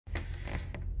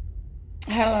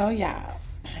Hello, y'all.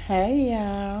 Hey,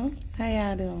 y'all. How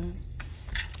y'all doing?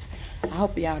 I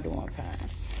hope y'all doing fine.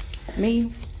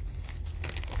 Me,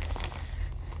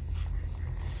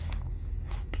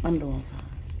 I'm doing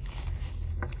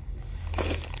fine.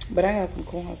 But I got some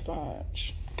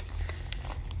cornstarch.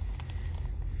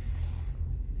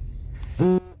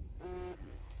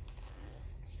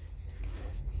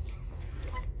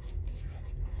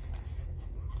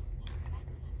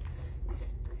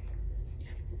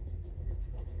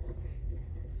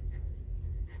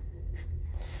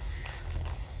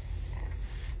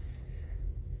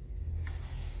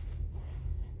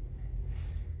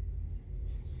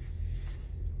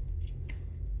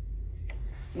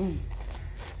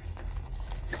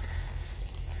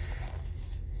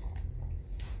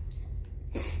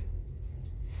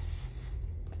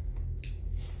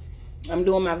 I'm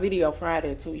doing my video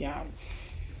Friday too, y'all.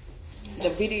 The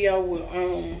video with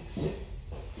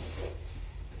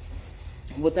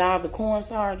all the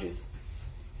cornstarches.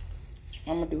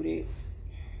 I'm gonna do that.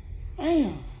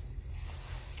 Damn.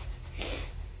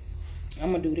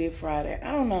 I'm gonna do that Friday.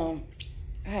 I don't know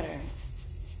how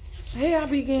to. Hey, I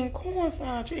be getting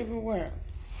cornstarch everywhere.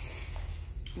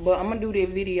 But I'm gonna do that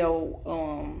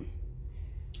video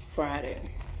Friday.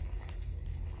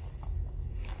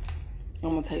 I'm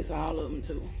gonna taste all of them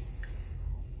too.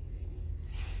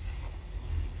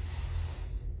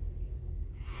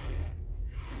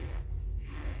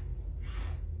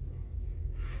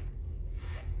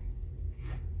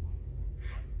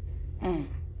 Mm.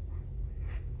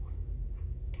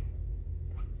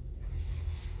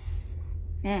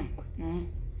 Mm. Mm.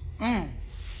 Mm.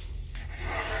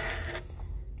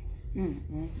 Mm.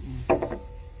 Mm. Mm.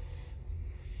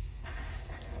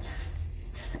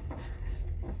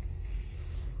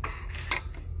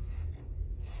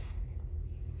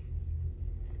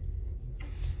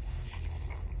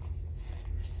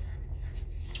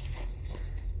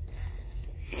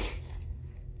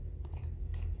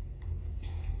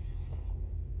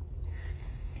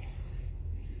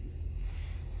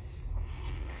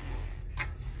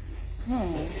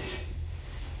 Hmm.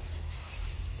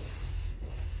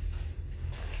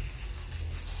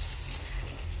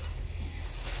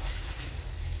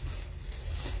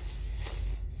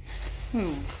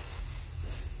 Hmm.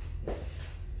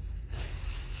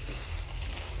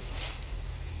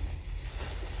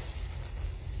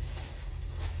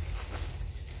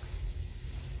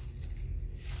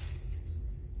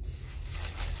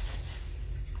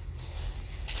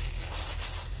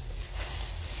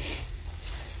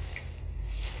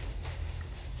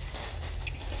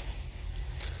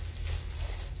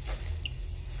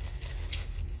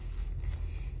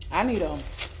 I need a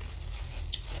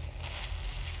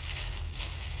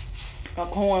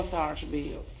cornstarch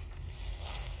bill.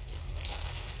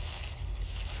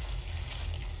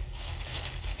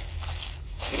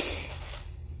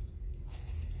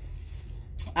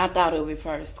 I thought of it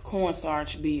first,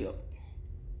 cornstarch bill.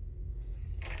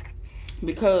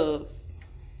 Because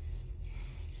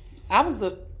I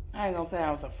ain't gonna say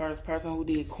I was the first person who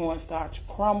did cornstarch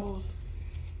crumbles.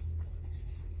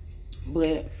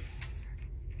 But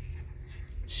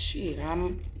shit,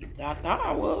 I thought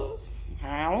I was.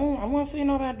 I wasn't seeing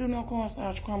nobody do no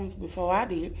cornstarch crumbles before I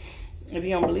did. If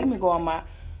you don't believe me, go on my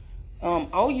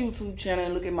old YouTube channel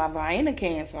and look at my Vienna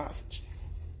can sausage.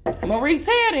 Marie,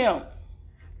 tell them.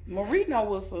 Marie know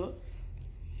what's up.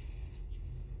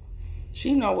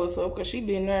 She know what's up because she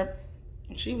been there.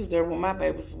 She was there when my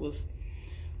babies was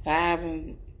 5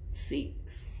 and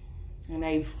 6. And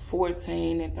they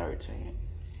 14 and 13.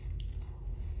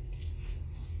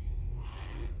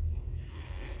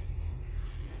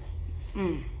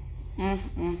 Mm. Mm,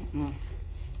 mm, mm.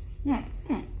 Mm,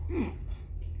 mm, mm.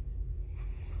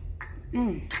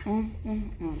 Mm, mm,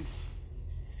 mm, mm.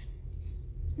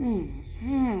 Mm,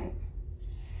 mm.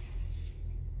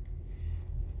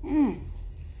 Mm.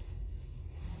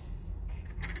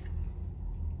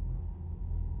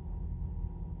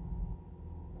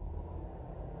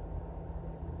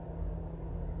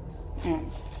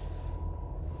 Mm.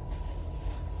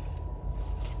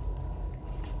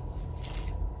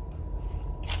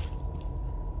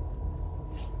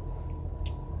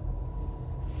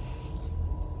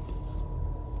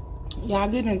 Y'all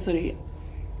get into it.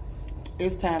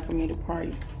 It's time for me to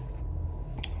pray.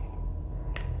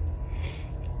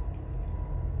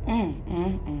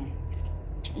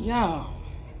 Y'all.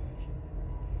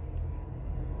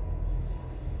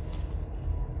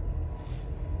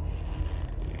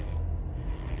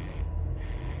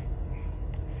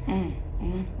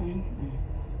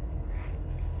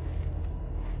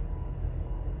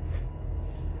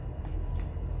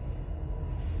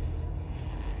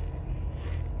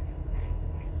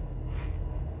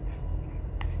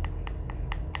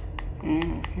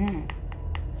 Mm.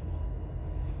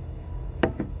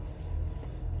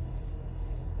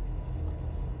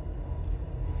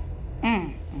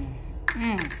 Mm.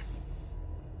 Mm.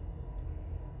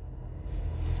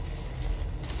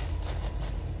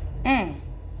 Mm.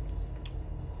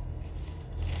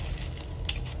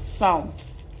 So,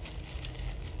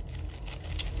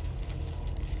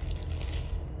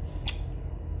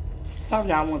 told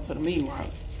y'all I went to the meeting,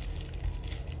 right?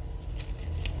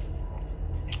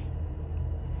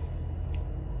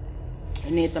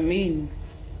 And at the meeting,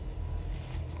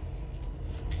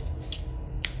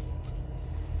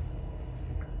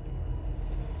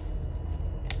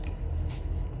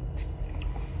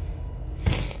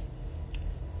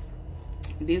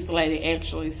 this lady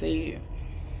actually said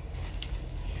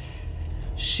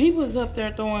she was up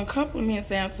there throwing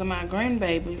compliments out to my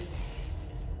grandbabies.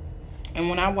 And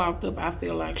when I walked up, I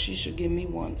feel like she should give me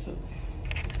one too.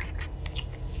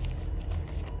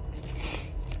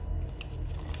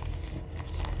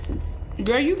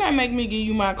 Girl, you can't make me give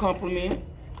you my compliment.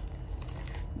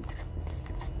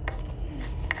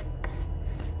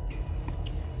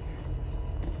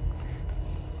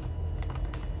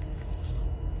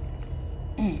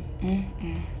 Mm, mm,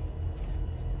 mm.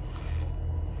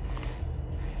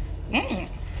 Mm.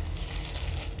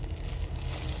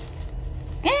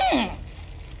 Mm.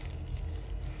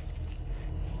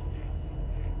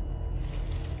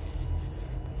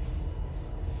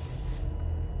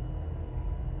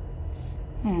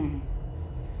 Hmm.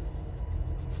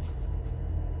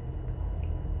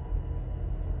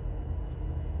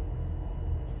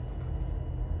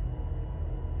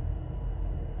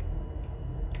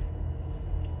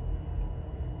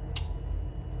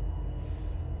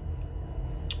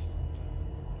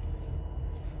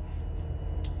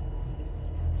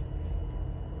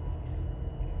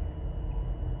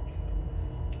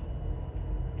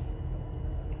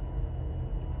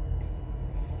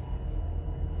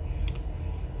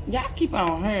 Y'all keep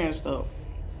on hearing stuff.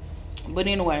 But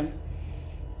anyway,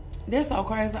 that's so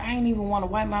crazy. I ain't even want to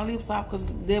wipe my lips off because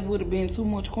there would have been too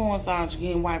much cornstarch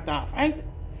getting wiped off. Ain't it?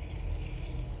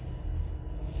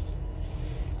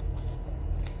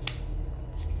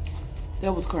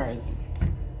 That was crazy.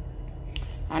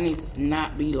 I need to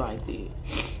not be like that.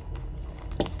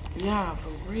 Y'all, for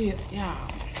real,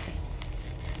 y'all.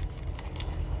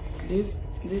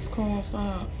 This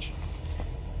cornstarch.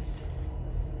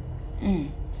 Mm.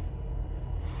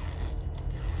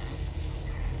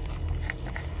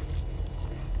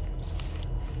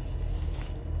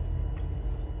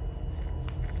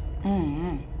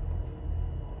 Mm-hmm.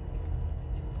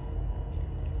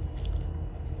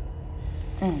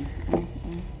 Mm, mm,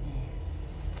 mm.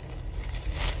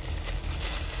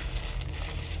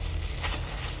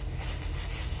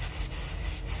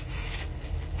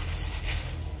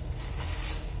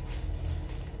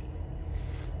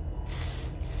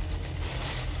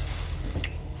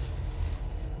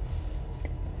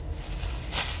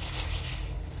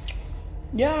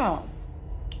 Yeah.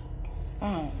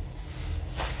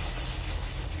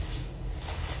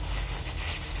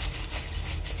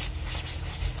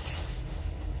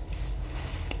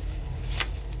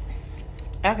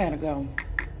 I gotta go.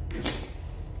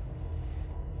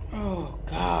 Oh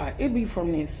God, it be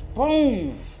from this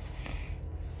spoon.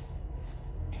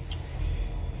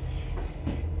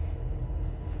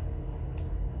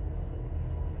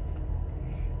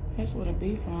 That's what it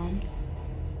be from.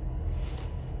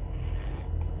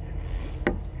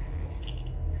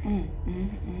 Mm, mm,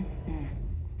 mm, mm.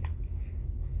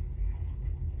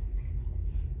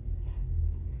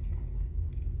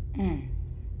 Mm,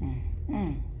 mm,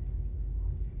 mm.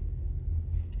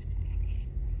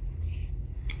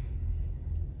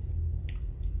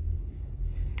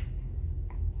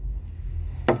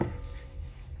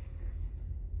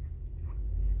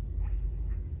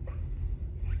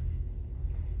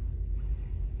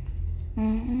 Mm,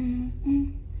 mm,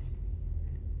 mm.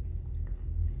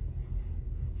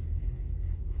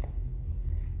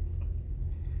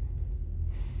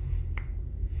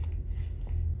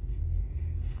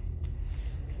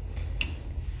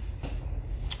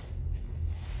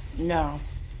 No.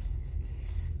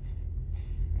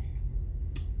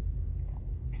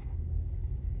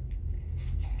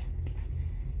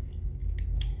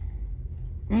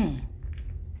 Mm.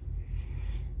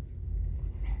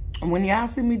 When y'all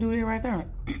see me do that right there,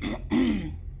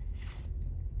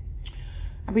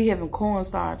 I be having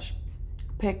cornstarch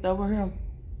packed over here.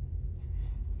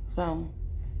 So,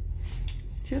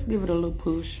 just give it a little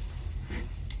push.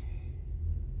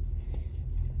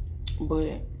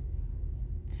 But,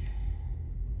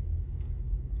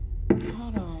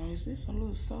 hold on, is this a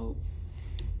little soap?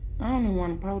 I don't even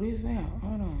want to pour this out.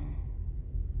 Hold on.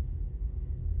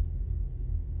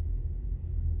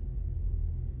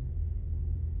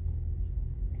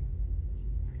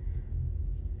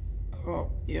 Oh,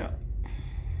 yeah.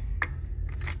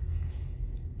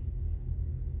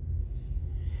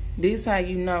 This how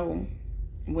you know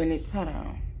when it's, hold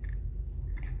on.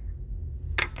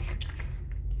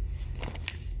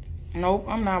 Nope,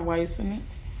 I'm not wasting it.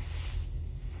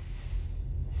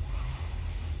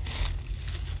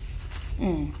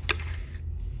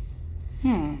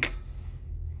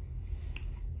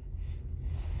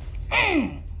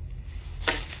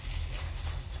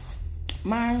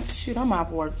 My shit, I'm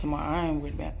off work tomorrow. I ain't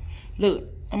with that. Look,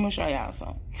 I'm gonna show y'all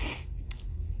something.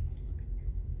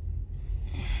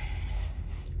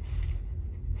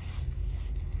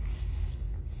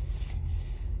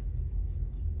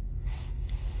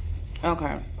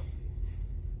 Okay.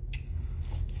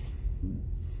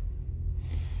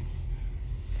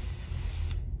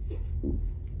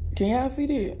 Can y'all see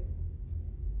that?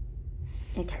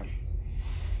 Okay.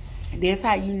 That's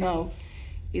how you know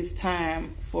it's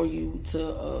time for you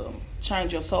to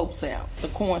change your soaps out. The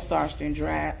cornstarch then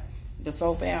dry the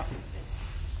soap out.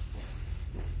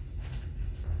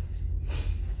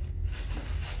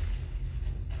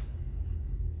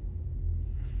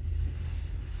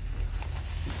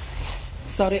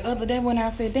 So the other day when I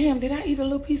said, damn, did I eat a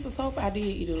little piece of soap? I did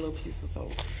eat a little piece of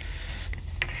soap.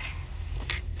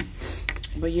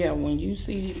 But yeah, when you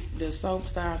see the soap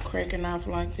start cracking off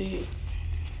like that,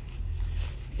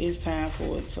 it's time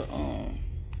for it to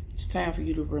it's time for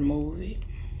you to remove it.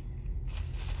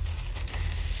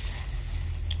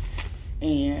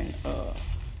 And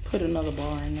put another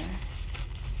bar in there.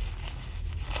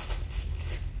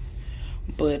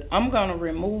 But I'm gonna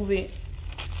remove it,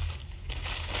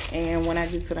 and when I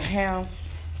get to the house,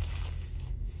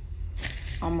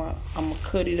 I'm gonna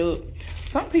cut it up.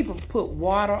 Some people put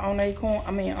water on their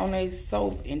on their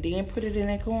soap and then put it in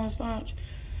their cornstarch.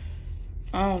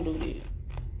 I don't do that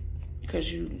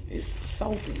because it's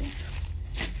soapy.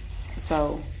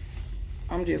 So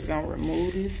I'm just gonna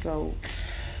remove this soap.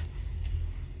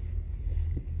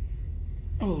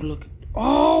 Oh look!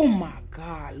 Oh my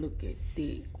God! Look at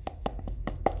this.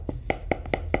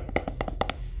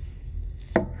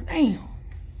 Damn.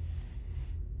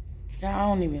 Y'all, I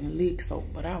don't even lick soap,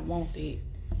 but I want that.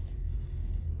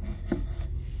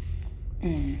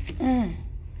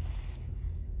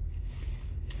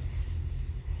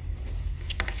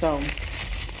 So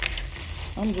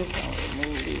I'm just gonna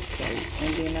remove this soap,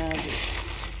 and then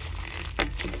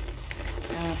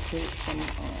I'll put some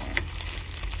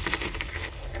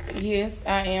yes,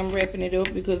 I am wrapping it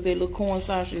up because that little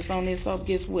cornstarch that's on this soap,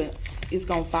 guess what? It's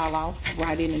gonna fall off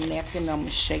right in the napkin. I'm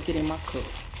gonna shake it in my cup.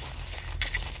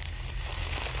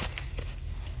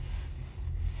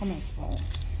 I'm a spoon.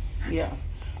 Yeah.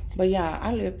 But y'all,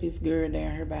 I left this girl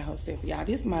down here by herself. Y'all,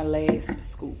 this is my last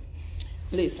scoop.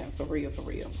 Listen, for real, for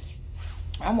real.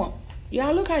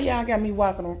 Y'all look how y'all got me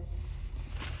walking on.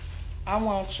 I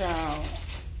want y'all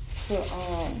to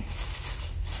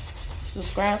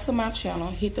subscribe to my channel,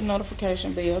 hit the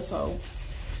notification bell so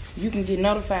you can get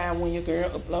notified when your girl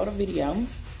upload a video.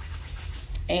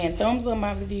 And thumbs up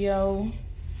my video,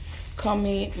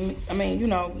 comment,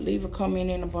 leave a comment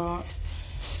in the box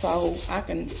so I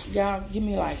can, y'all give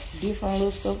me like different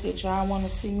little stuff that y'all want to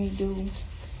see me do.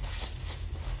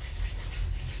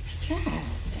 God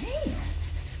damn.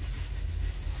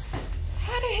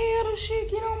 How the hell does shit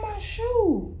get on my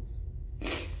shoes?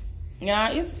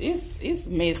 Yeah, it's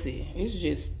messy. It's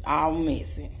just all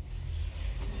messy.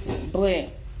 But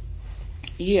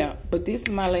yeah, but this is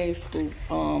my last scoop.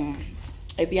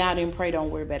 If y'all didn't pray, don't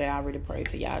worry about it. I already prayed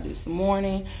for y'all this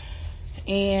morning.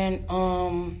 And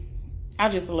I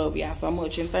just love y'all so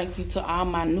much. And thank you to all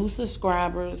my new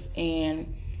subscribers.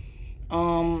 And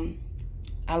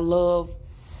I love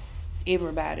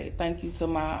everybody. Thank you to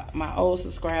my old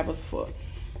subscribers for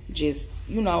just,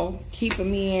 keeping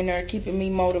me in there, keeping me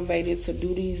motivated to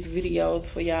do these videos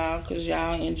for y'all, because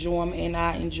y'all enjoy them and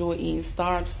I enjoy eating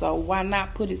starch. So why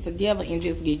not put it together and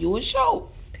just give you a show,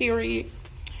 period.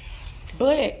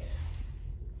 But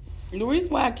the reason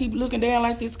why I keep looking down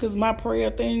like this because my prayer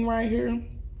thing right here,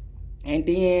 and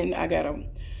then I got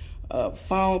a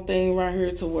phone thing right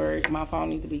here to where my phone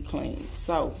needs to be clean.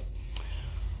 So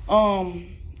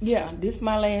yeah, this is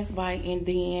my last bite, and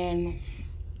then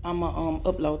I'm gonna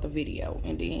upload the video,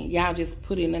 and then y'all just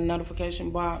put in the notification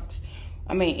box.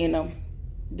 In the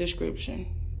description,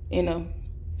 in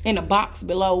the box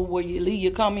below where you leave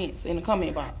your comments, in the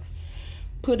comment box.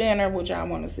 Put in there what y'all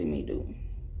want to see me do,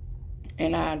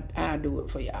 and I do it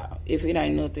for y'all. If it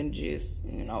ain't nothing just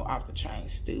off the chain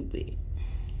stupid.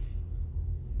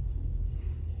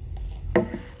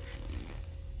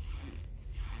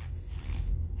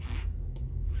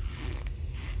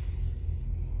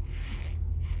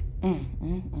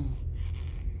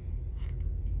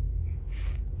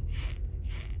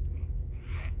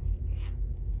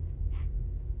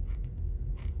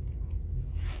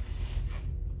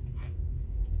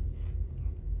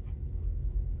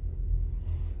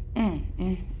 Mm,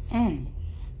 mm, mm.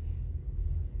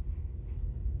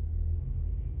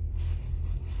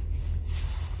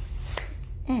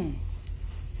 Mm.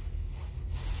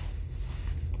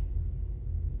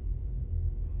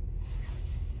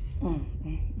 Mm,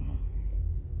 mm,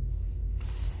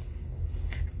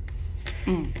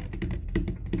 mm. Mm.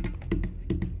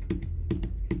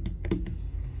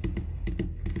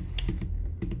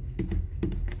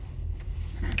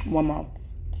 One more.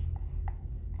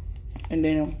 And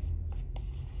then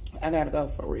I gotta go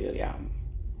for real, y'all.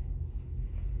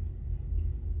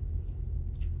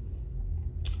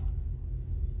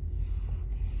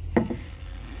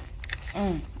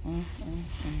 Mm, mm, mm,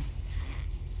 mm.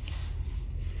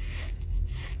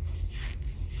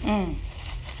 Mm.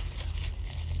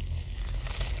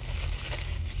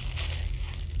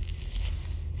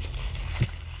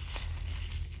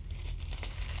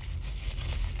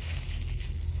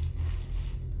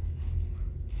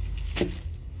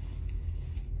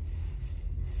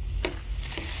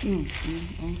 Mm, mm,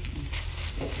 mm, mm.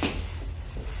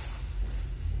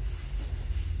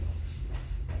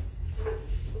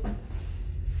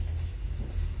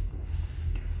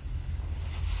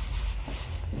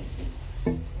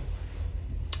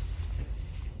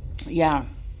 Yeah.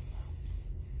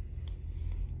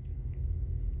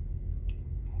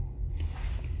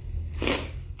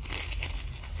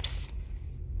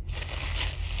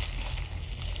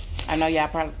 I know y'all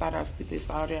probably thought I spit this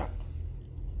all out,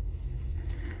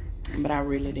 but I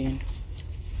really didn't.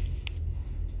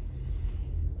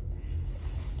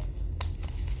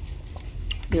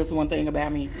 There's one thing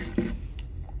about me.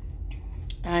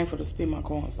 I ain't for to spit my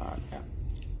cornstarch out.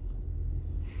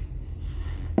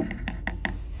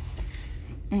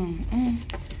 Mm, mm.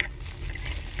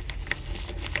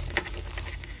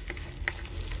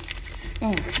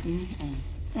 Mm, mm, mm.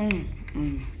 Mm,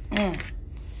 mm, mm.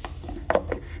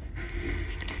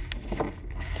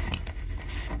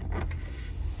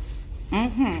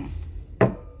 Mm-hmm.